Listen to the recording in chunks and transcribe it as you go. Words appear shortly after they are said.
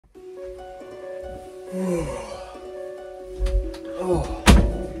Oh.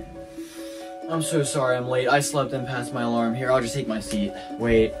 I'm so sorry I'm late. I slept in past my alarm. Here, I'll just take my seat.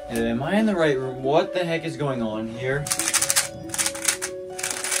 Wait, am I in the right room? What the heck is going on here?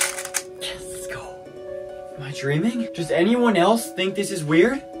 Yes, let's go. Am I dreaming? Does anyone else think this is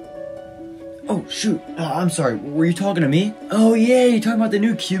weird? Oh, shoot. I'm sorry. Were you talking to me? Oh, yeah. You talking about the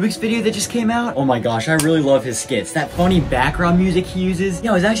new Kewbix video that just came out? Oh my gosh, I really love his skits. That funny background music he uses.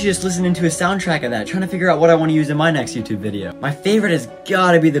 Yeah, I was actually just listening to a soundtrack of that, trying to figure out what I want to use in my next YouTube video. My favorite has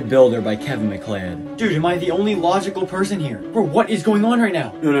gotta be The Builder by Kevin McLeod. Dude, am I the only logical person here? Bro, what is going on right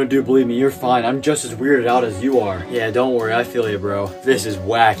now? No, dude, believe me, you're fine. I'm just as weirded out as you are. Yeah, don't worry. I feel you, bro. This is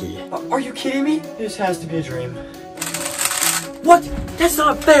wacky. Are you kidding me? This has to be a dream. What? That's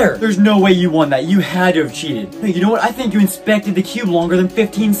not fair! There's no way you won that. You had to have cheated. Hey, you know what? I think you inspected the cube longer than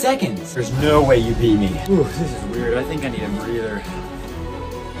 15 seconds. There's no way you beat me. Ooh, this is weird. I think I need a breather.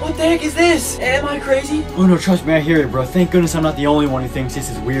 What the heck is this? Am I crazy? Oh no, trust me, I hear you, bro. Thank goodness I'm not the only one who thinks this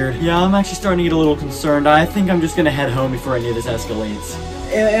is weird. Yeah, I'm actually starting to get a little concerned. I think I'm just gonna head home before any of this escalates.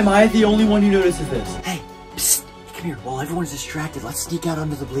 Am I the only one who notices this? Hey, psst. Come here, while everyone's distracted, let's sneak out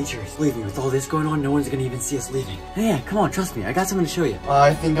under the bleachers. Believe me, with all this going on, no one's gonna even see us leaving. Hey, yeah, come on, trust me, I got something to show you.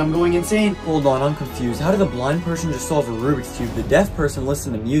 I think I'm going insane. Hold on, I'm confused. How did the blind person just solve a Rubik's Cube? The deaf person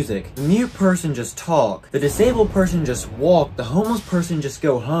listen to music. The mute person just talk. The disabled person just walk. The homeless person just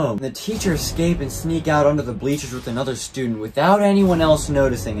go home. And the teacher escape and sneak out under the bleachers with another student without anyone else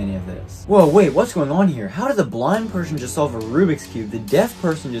noticing any of this. Whoa, wait, what's going on here? How did the blind person just solve a Rubik's Cube? The deaf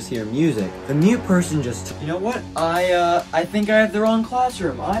person just hear music. The mute person just... You know what? I think I have the wrong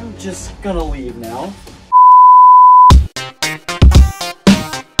classroom. I'm just gonna leave now.